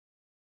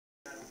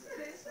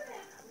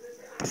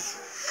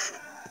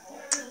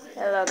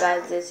Hello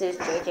guys, this is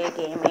JJ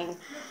Gaming,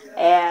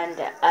 and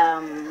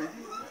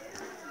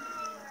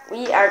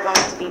we are going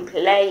to be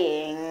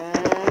playing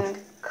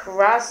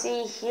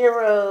Crossy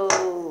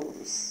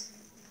Heroes.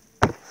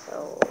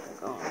 So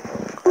we're going to go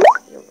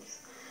Crossy Heroes.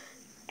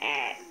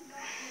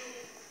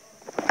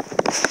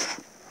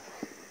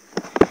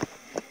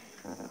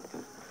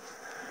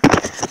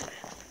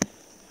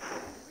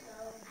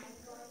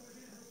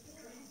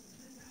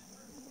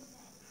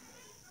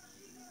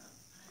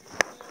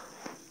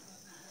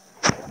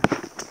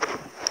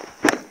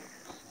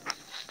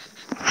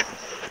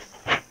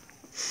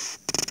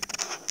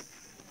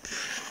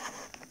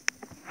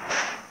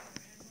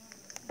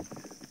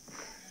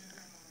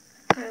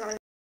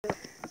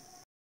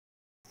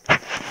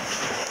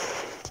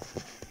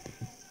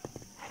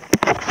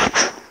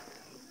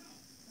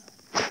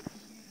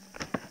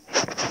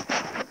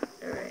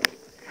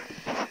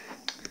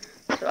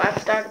 So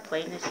I've started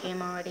playing this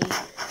game already.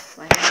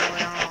 Right now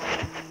we're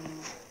on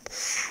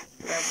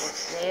level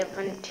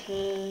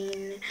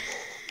 17.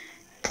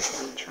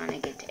 I'm trying to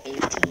get to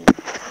 18.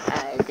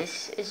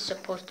 This is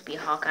supposed to be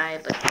Hawkeye,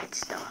 but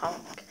it's the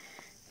Hawk.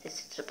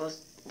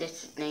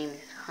 This name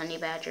is Honey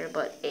Badger,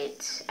 but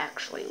it's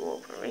actually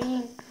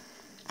Wolverine.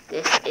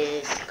 This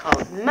is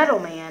called Metal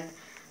Man,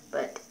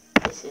 but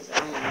this is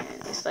Iron Man.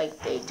 It's like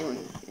they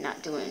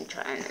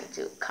trying to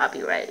do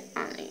copyright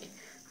on the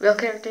real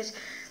characters.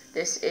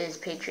 This is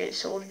Patriot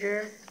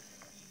Soldier,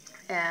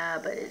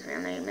 but his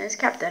real name is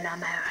Captain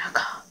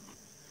America.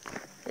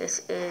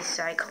 This is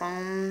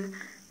Cyclone,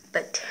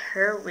 but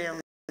her real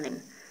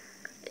name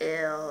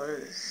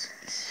is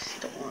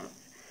Storm.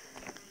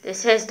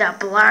 This is the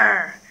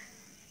Blur,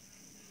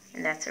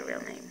 and that's her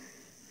real name.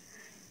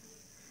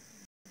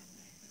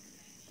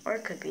 Or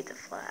it could be the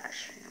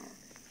Flash, you know.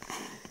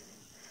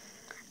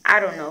 I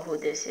don't know who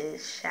this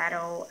is.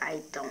 Shadow, I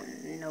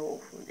don't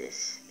know who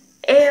this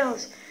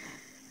is.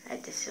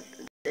 This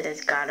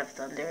is God of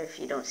Thunder. If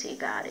you don't see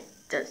God, it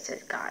just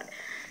says God.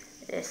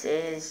 This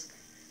is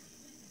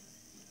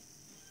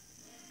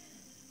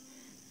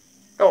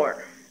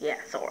Thor. Yeah,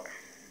 Thor.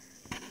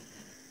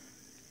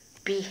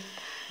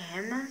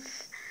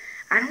 Behemoth?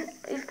 I don't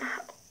even...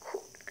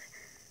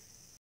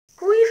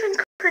 Who even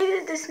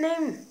created this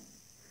name?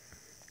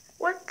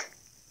 What?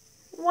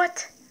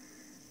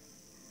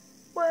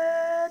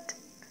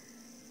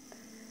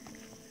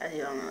 As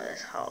you all know,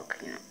 this Hulk,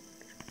 you know.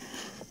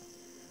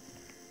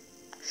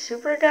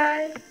 Super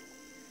guy?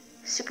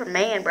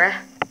 Superman, bruh.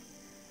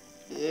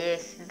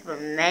 Yes,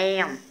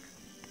 Superman.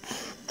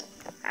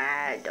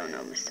 I don't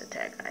know Mr.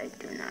 Tech. I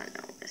do not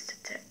know Mr.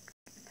 Tech.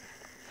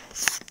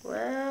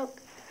 Well,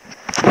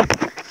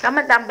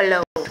 comment down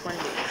below which one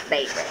is your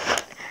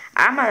favorite.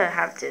 I'm gonna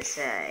have to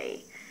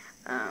say,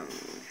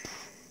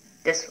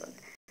 this one.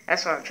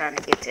 That's why I'm trying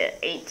to get to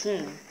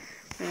 18.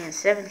 We're in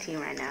 17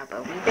 right now,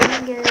 but we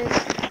doing good.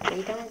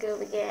 We doing good.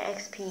 We get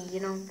XP, you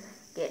know,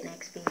 getting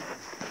XP.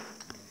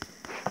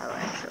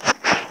 Alright,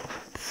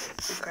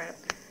 so crap.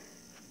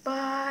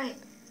 Bye.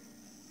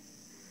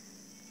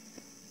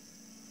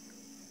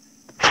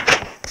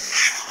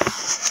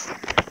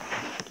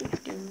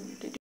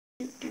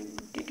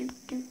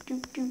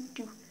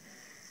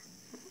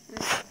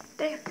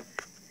 There.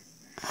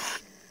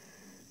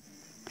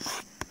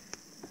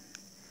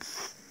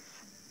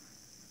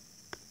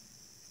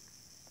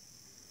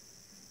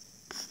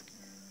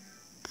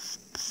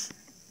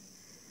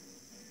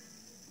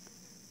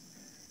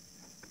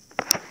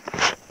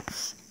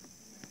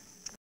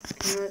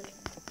 You know,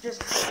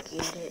 just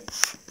forget it.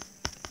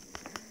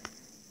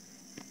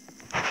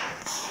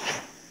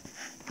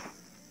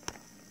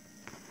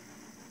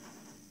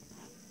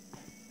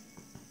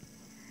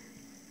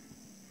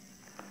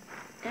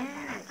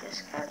 And I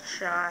just got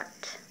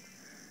shot.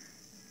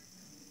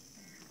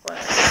 What?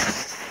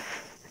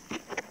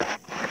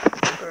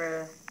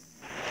 Bruh.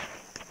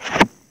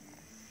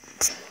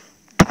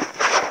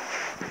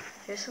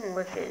 There's some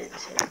wicked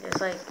shit.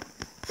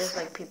 There's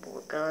like people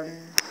with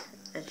guns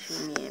that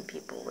shoot me, and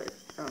people with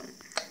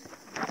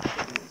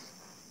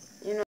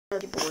you know,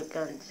 people with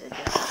guns that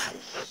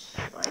just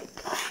like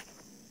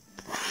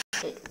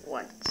hit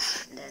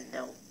once and then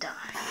they'll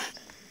die.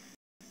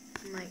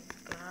 Oh my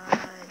god.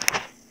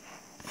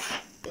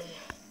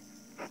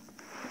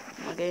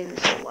 My game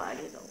is so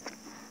laggy though.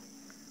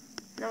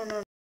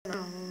 No.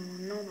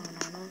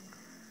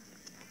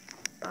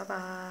 Bye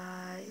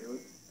bye.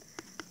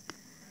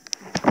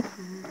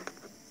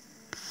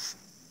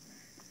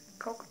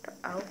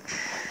 Ouch.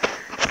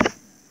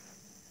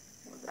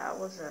 Well, that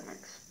was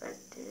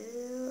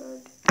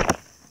unexpected.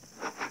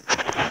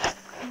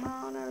 Come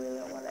on, I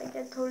really want to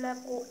get to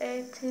level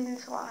 18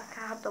 so I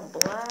can have the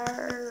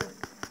blur.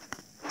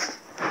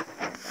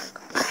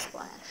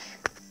 Flash.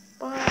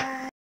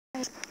 Bye.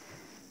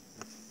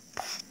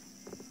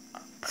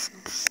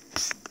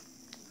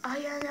 I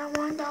am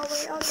on the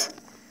way out.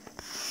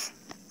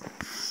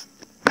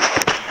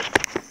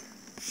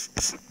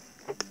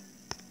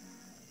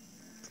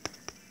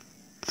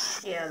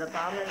 Yeah, the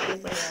bomber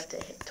people have to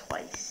hit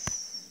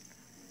twice.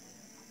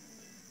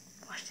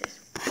 Watch this.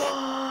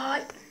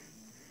 What?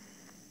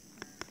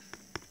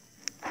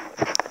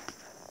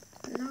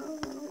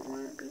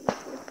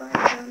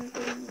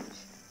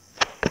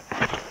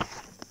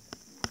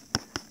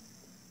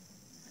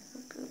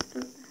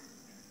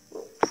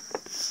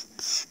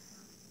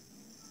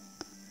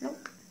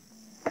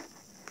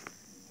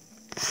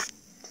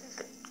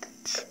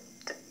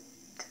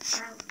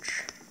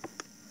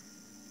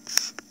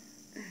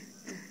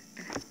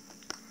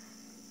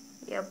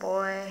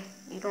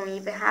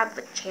 have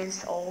a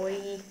chance,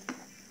 oi.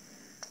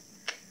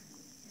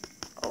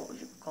 Oh,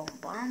 you gonna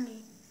bomb me?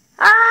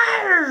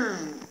 Ah!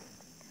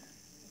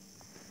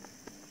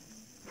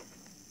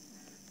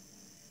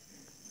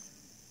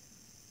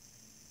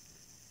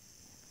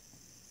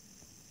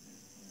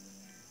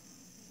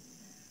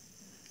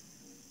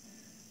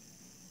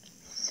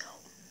 So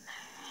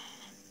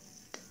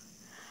mad.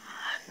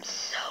 I'm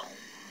so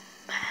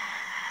mad.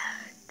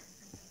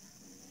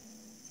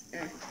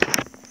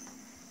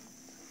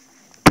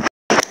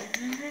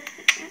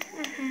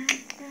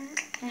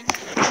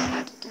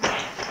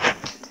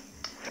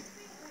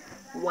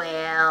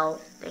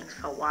 Well, thanks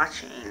for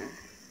watching.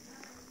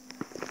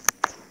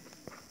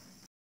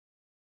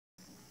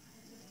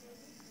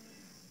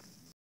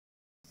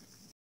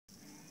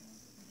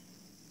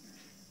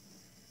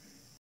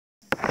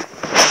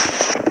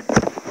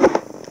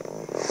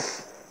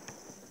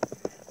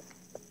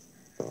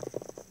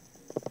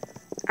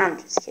 I'm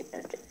just kidding.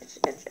 I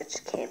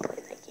just can't play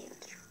that game.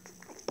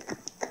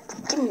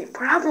 Give me a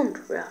problem,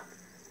 bro.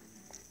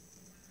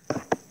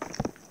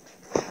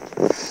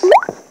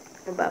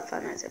 About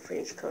Five Nights at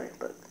Freddy's comic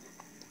book.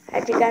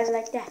 How'd you guys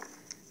like that?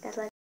 Guys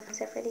like Five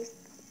Nights at Freddy's?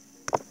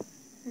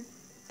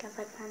 Guys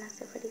like Five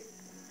Nights at Freddy's?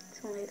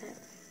 Something like that.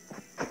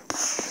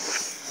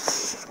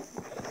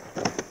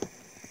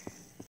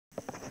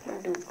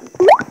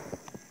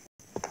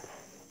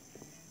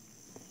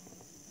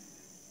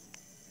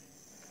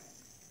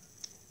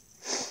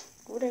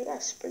 Oh, they got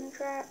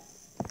Springtrap?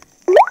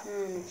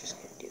 I'm just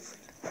gonna do free.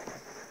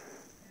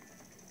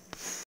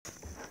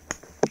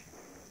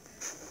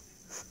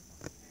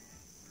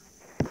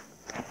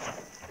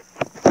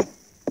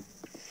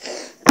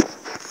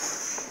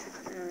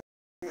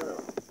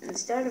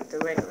 Instead of the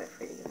regular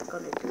Freddy, I'm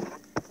gonna do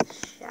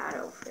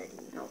Shadow Freddy,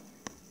 you know.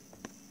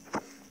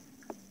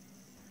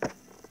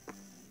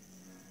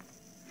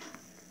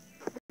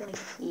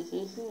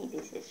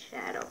 This is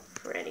Shadow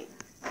Freddy.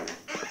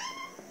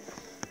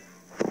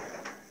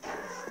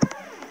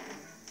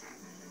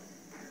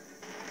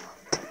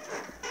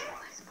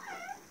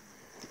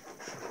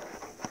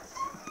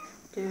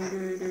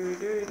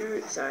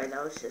 Sorry,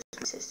 that was just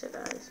my sister,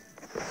 guys.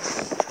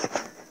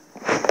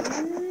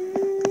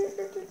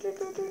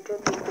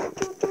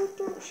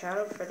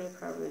 Shadow Freddy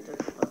probably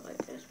doesn't look like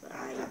this, but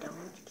I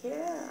don't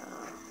care.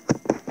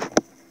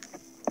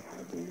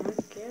 I do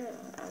not care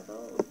at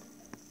all.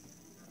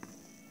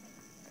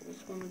 I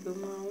just want to do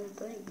my own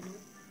thing, you know.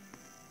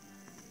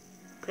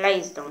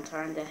 Please don't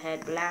turn the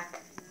head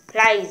black.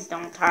 Please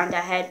don't turn the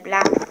head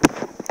black.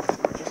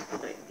 Just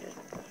leave it.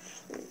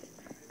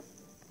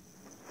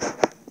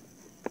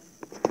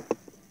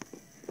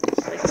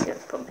 Just like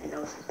just put my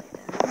nose like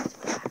that. It's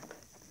black.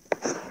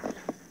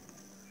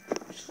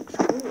 Just looks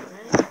cool,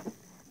 right?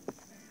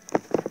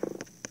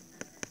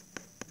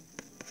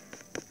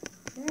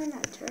 You're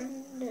not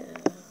turning the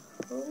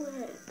whole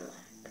head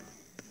black.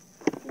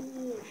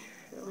 You're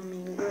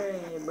showing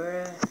gray,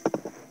 bruh.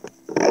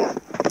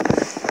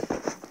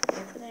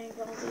 Everything's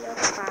gonna be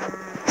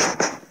fine.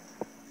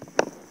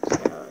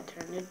 So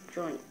turn the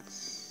joints.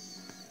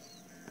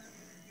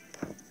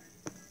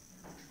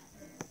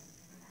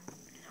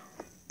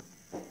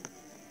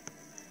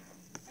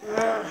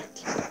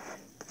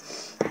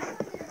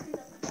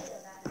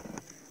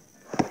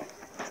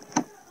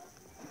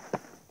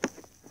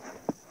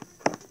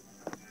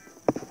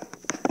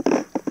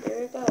 There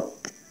we go.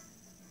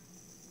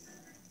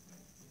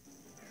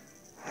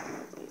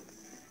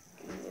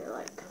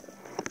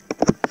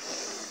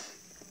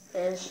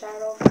 There's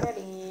Shadow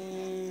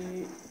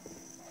Freddy.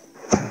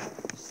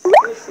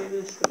 Let's see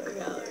this for the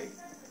gallery.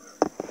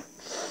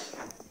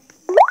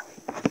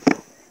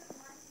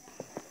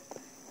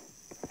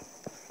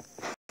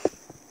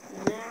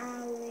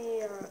 Now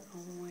we are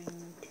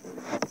going to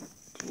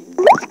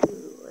do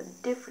a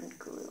different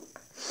group.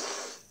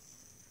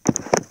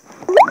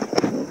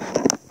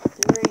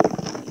 Three.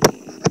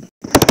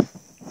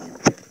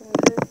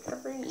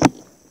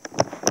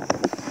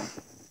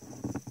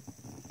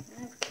 I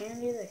have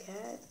Candy the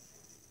cat.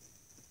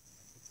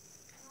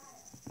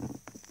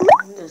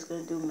 I'm just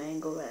gonna do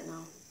Mango right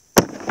now.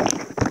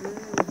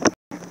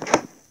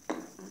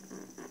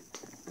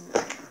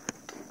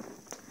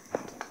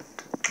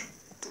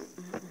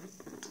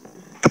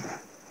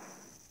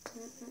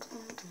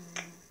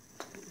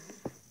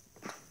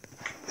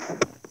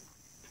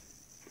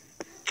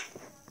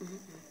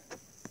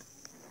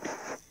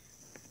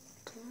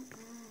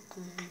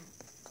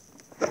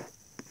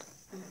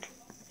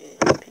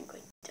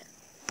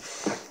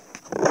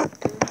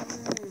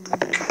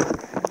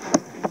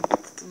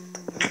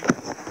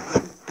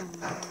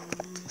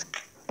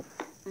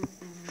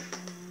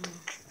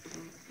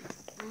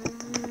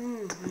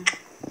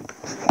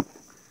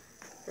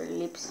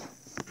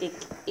 Lipstick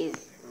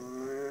is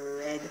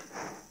red.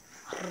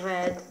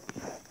 Red.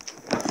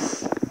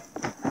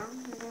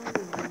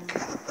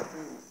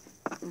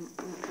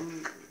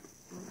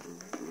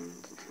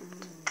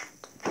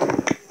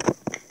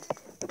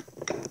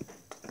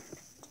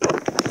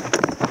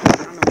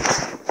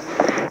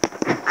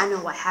 I know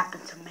what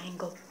happened to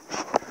Mango.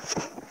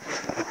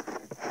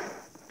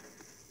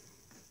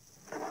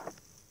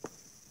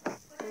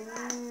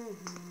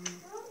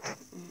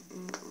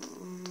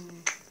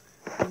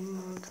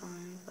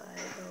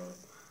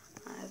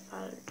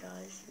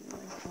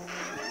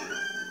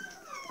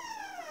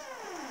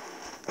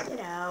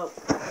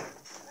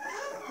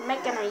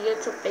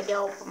 YouTube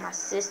video for my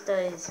sister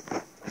is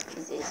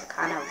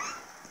kind of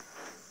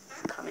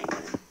coming.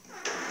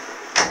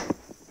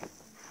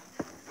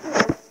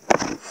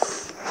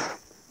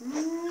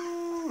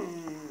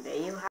 There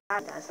you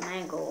have it. That's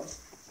mango.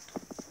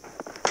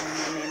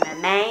 My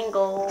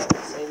mango.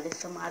 Save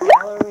this for my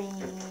galleries.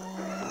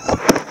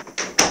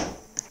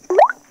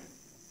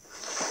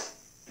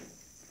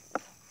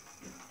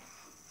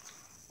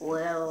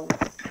 Well,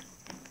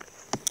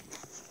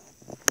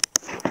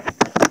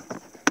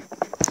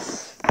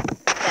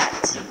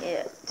 that's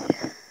it.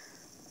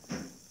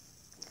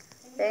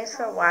 Thanks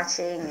for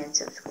watching,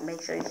 and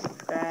make sure you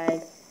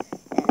subscribe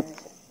and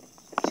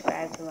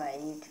subscribe to my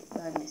YouTube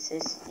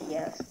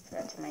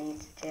subscribe to my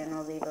YouTube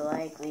channel. Leave a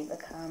like, leave a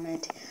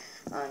comment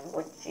on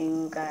what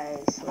you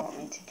guys want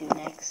me to do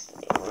next,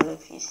 or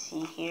if you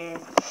see here.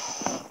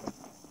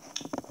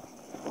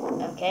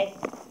 Okay.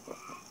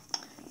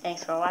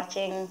 Thanks for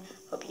watching.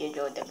 Hope you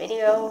enjoyed the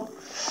video.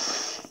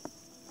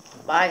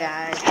 Bye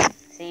guys.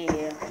 See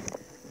you.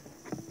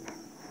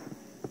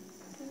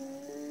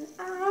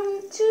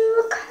 I'm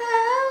too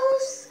close.